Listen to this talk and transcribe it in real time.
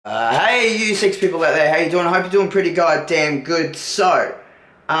Hey you six people out there, how you doing? I hope you're doing pretty goddamn good. So,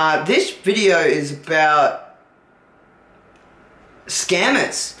 this video is about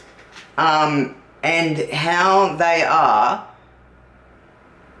scammers, and how they are,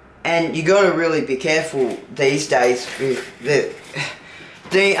 and you gotta really be careful these days with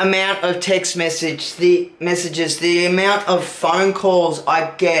the amount of text messages, the amount of phone calls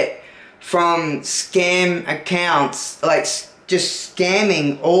I get from scam accounts, like just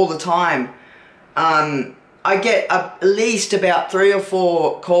scamming all the time. I get at least about 3 or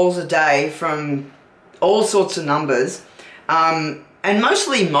 4 calls a day from all sorts of numbers, and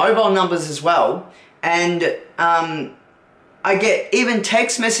mostly mobile numbers as well. And I get even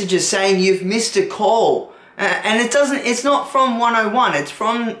text messages saying you've missed a call, and it's not from 101. It's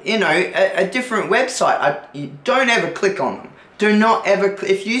from, you know, a different website. You don't ever click on them. Do not ever.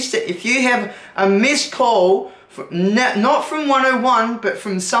 If you have a missed call, not from 101, but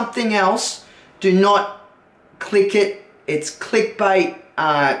from something else, do not click it. It's clickbait.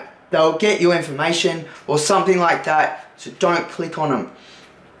 They'll get you information or something like that, so don't click on them.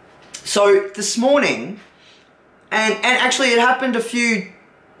 So this morning, and actually it happened a few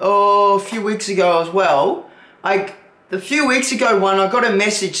weeks ago as well. A few weeks ago I got a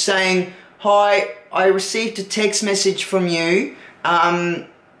message saying, "Hi, I received a text message from you.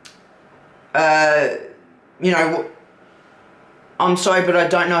 You know, I'm sorry, but I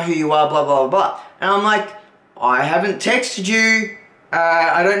don't know who you are, blah, blah, blah." And I'm like, I haven't texted you.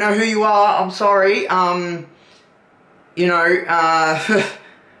 I don't know who you are. I'm sorry. You know,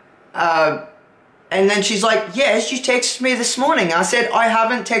 and then she's like, "Yes, you texted me this morning." I said, "I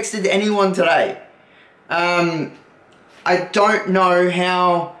haven't texted anyone today. I don't know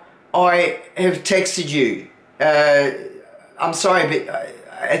how I have texted you. I'm sorry, but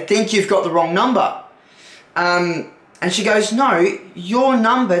I think you've got the wrong number." And she goes, "No, your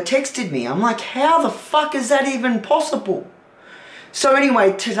number texted me." I'm like, how the fuck is that even possible? So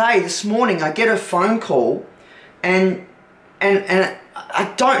anyway, this morning, I get a phone call, and I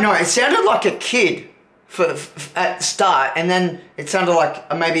don't know, it sounded like a kid at the start, and then it sounded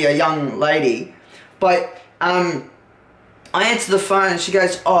like maybe a young lady. But I answer the phone, and she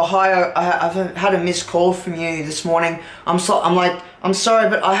goes, "Oh, hi, I've had a missed call from you this morning. I'm like, "I'm sorry,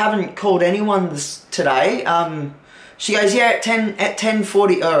 but I haven't called anyone today." She goes, "Yeah, at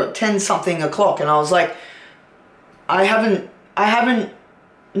 10:40 or 10 something o'clock." And I was like, I haven't rang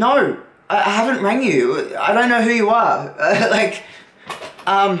you. I don't know who you are. Like,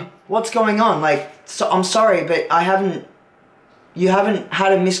 what's going on? Like, so I'm sorry, but you haven't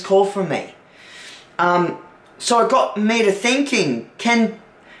had a missed call from me. So it got me to thinking, can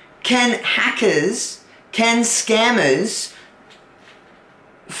hackers, can scammers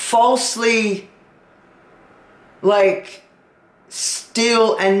falsely, like,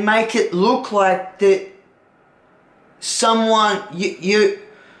 steal and make it look like that someone,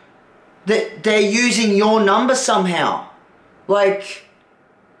 that they're using your number somehow? Like,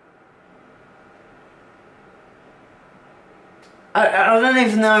 I don't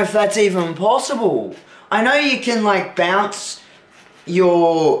even know if that's even possible. I know you can, like, bounce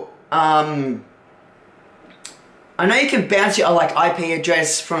your, I know you can bounce your, like, IP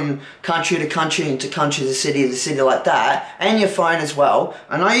address from country to country and country to city like that, and your phone as well.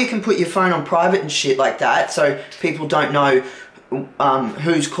 I know you can put your phone on private and shit like that, so people don't know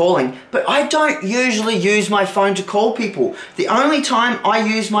who's calling. But I don't usually use my phone to call people. The only time I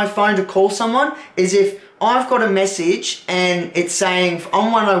use my phone to call someone is if I've got a message and it's saying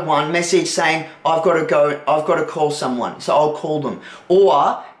on 101 message saying I've got to call someone, so I'll call them.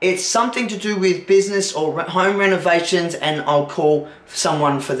 Or it's something to do with business or home renovations, and I'll call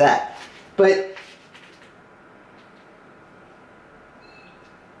someone for that. But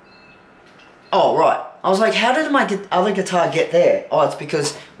oh right, I was like, how did my other guitar get there? Oh, it's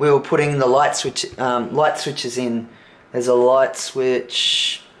because we were putting the light switches in. There's a light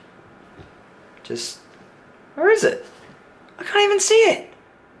switch. Just, where is it? I can't even see it.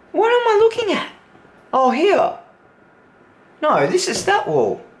 What am I looking at? Oh, here. No, this is that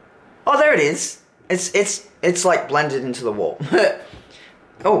wall. Oh, there it is. It's like blended into the wall.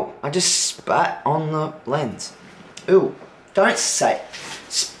 Oh, I just spat on the lens. Ooh, don't say it.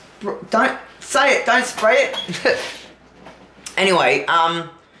 Don't say it. Don't spray it. Anyway,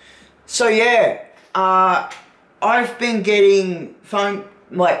 so yeah, I've been getting phone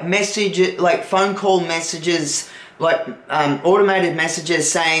call messages, like automated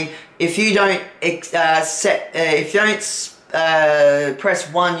messages saying if you don't press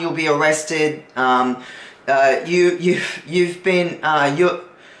 1, you'll be arrested. You're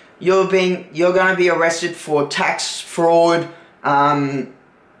going to be arrested for tax fraud.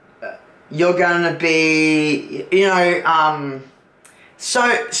 you're gonna be, you know,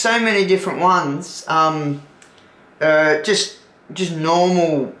 so many different ones. Just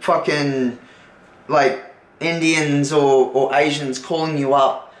normal fucking, like, Indians or Asians calling you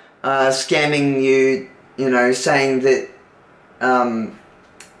up, scamming you, you know, saying that,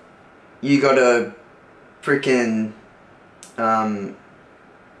 you gotta freaking,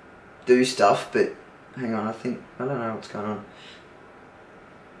 do stuff, but, hang on, I don't know what's going on.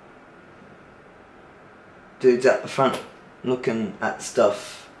 Dude's at the front looking at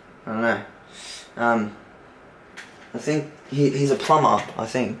stuff. I don't know. I think he's a plumber, I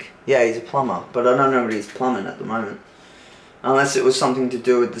think. Yeah, he's a plumber, but I don't know what he's plumbing at the moment. Unless it was something to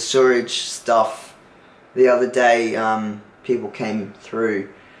do with the sewage stuff. The other day, people came through.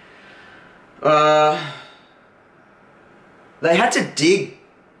 They had to dig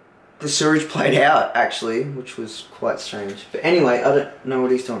the sewage plate out, actually, which was quite strange. But anyway, I don't know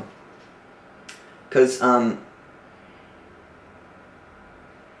what he's doing. Because,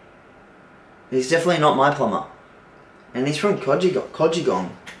 he's definitely not my plumber. And he's from Kodjigong.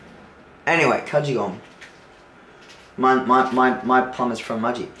 Anyway, Kodjigong. My plumber's from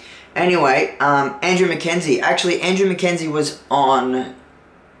Mudgee. Anyway, Andrew Mackenzie. Actually, Andrew Mackenzie was on...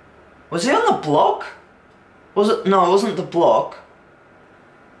 Was he on The Block? Was it? No, it wasn't The Block.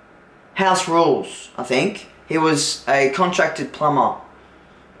 House Rules, I think. He was a contracted plumber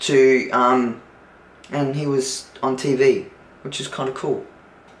to, and he was on TV, which is kind of cool.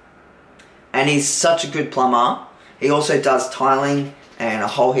 And he's such a good plumber. He also does tiling and a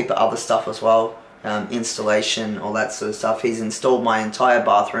whole heap of other stuff as well. Installation, all that sort of stuff. He's installed my entire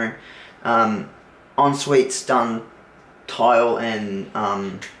bathroom. Ensuite's done tile and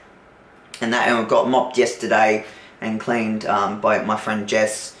that, and we got mopped yesterday and cleaned by my friend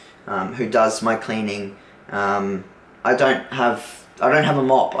Jess, who does my cleaning. I don't have a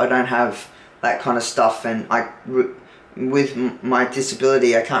mop. I don't have that kind of stuff, and with my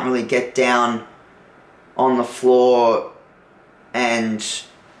disability, I can't really get down on the floor and,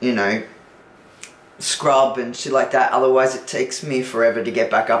 you know, scrub and shit like that. Otherwise, it takes me forever to get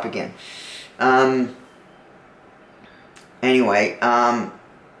back up again. Anyway,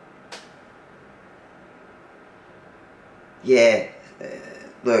 yeah,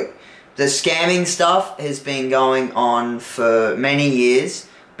 look, the scamming stuff has been going on for many years,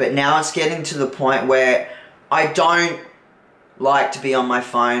 but now it's getting to the point where I don't like to be on my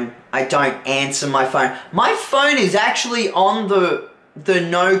phone. I don't answer my phone. My phone is actually on the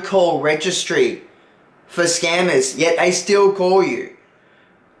no-call registry for scammers, yet they still call you.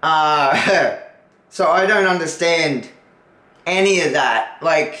 So I don't understand any of that.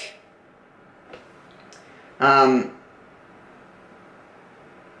 Like,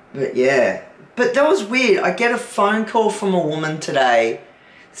 but yeah. But that was weird. I get a phone call from a woman today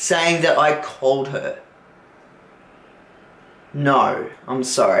saying that I called her. No, I'm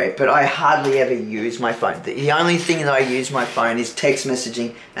sorry, but I hardly ever use my phone. The only thing that I use my phone is text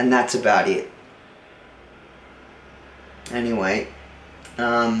messaging, and that's about it. Anyway,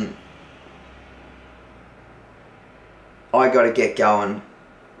 I gotta get going.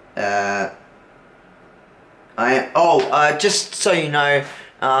 Just so you know,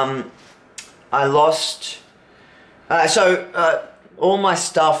 I lost... all my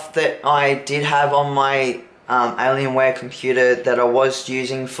stuff that I did have on my Alienware computer that I was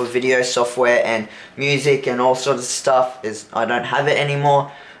using for video software and music and all sorts of stuff, I don't have it anymore.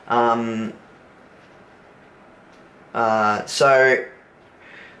 So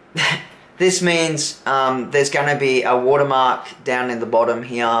this means there's going to be a watermark down in the bottom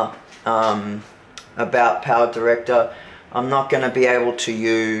here about Power Director. I'm not going to be able to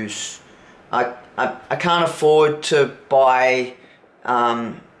use... I can't afford to buy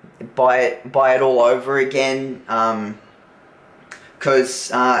it all over again,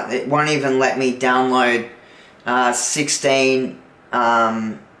 because it won't even let me download 16,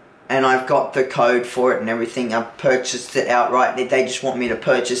 and I've got the code for it and everything. I've purchased it outright. They just want me to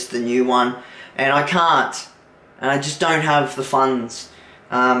purchase the new one, and I can't, and I just don't have the funds.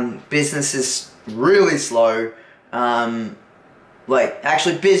 Business is really slow. Like,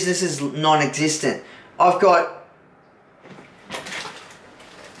 actually, business is non-existent. I've got...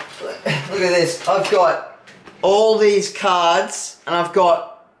 Look at this. I've got all these cards, and I've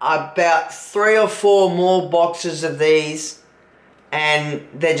got about 3 or 4 more boxes of these, and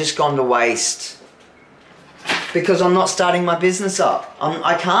they're just gone to waste. Because I'm not starting my business up.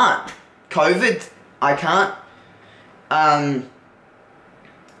 I can't. COVID, I can't.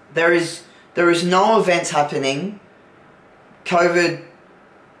 There is no events happening. COVID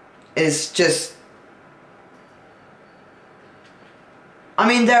is just... I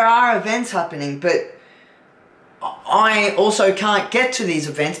mean, there are events happening, but I also can't get to these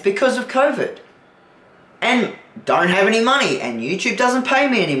events because of COVID. And don't have any money, and YouTube doesn't pay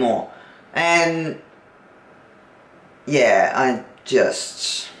me anymore. And yeah, I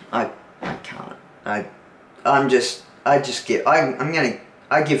can't. I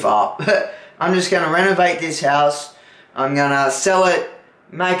give up. I'm just gonna renovate this house. I'm gonna sell it,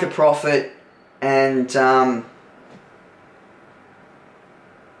 make a profit, and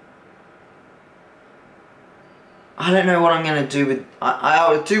I don't know what I'm going to do with...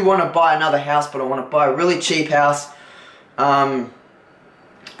 I do want to buy another house, but I want to buy a really cheap house. Or,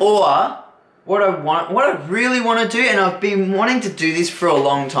 what I really want to do, and I've been wanting to do this for a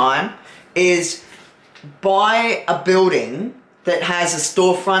long time, is buy a building that has a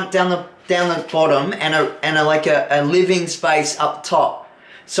storefront down the bottom and a living space up top.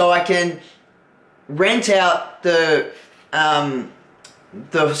 So I can rent out the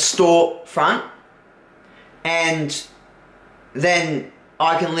storefront, and then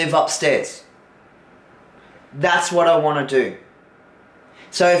I can live upstairs. That's what I want to do.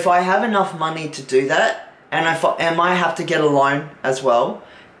 So if I have enough money to do that, and I might have to get a loan as well.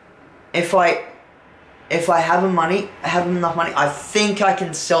 If I have enough money, I think I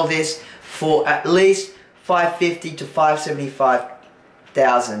can sell this for at least $550,000 to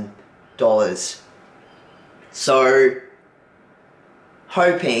 $575,000. So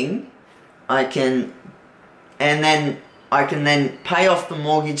hoping I can. And then I can then pay off the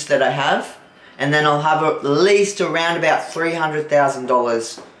mortgage that I have, and then I'll have at least around about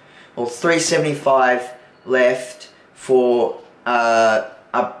 $300,000 or $375,000 left for a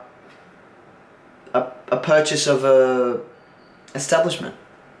purchase of a establishment,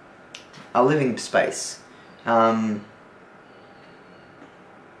 a living space. I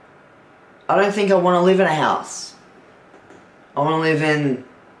don't think I want to live in a house. I want to live in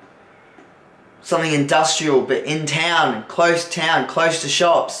something industrial, but in town, close to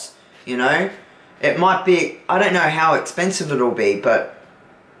shops, you know. It might be, I don't know how expensive it'll be, but,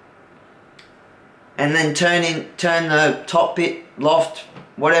 and then turn the top bit, loft,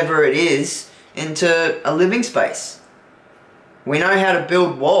 whatever it is, into a living space. We know how to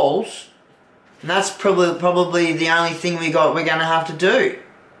build walls, and that's probably the only thing we're gonna have to do.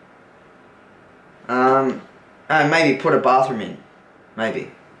 Maybe put a bathroom in,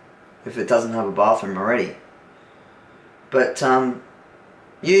 maybe, if it doesn't have a bathroom already. But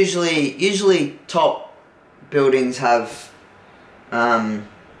usually top buildings have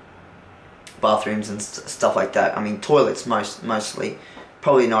bathrooms and stuff like that. I mean, toilets mostly.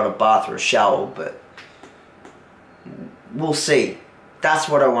 Probably not a bath or a shower, but we'll see. That's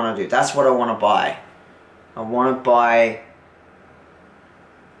what I want to do. That's what I want to buy. I want to buy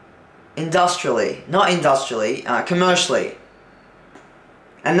commercially.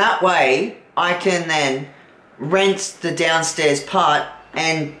 And that way, I can then rent the downstairs part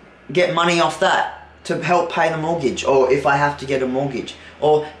and get money off that to help pay the mortgage, or if I have to get a mortgage,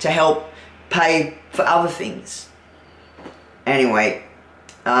 or to help pay for other things. Anyway,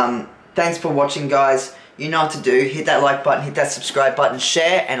 thanks for watching, guys. You know what to do. Hit that like button, hit that subscribe button,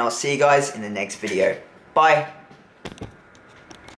 share, and I'll see you guys in the next video. Bye.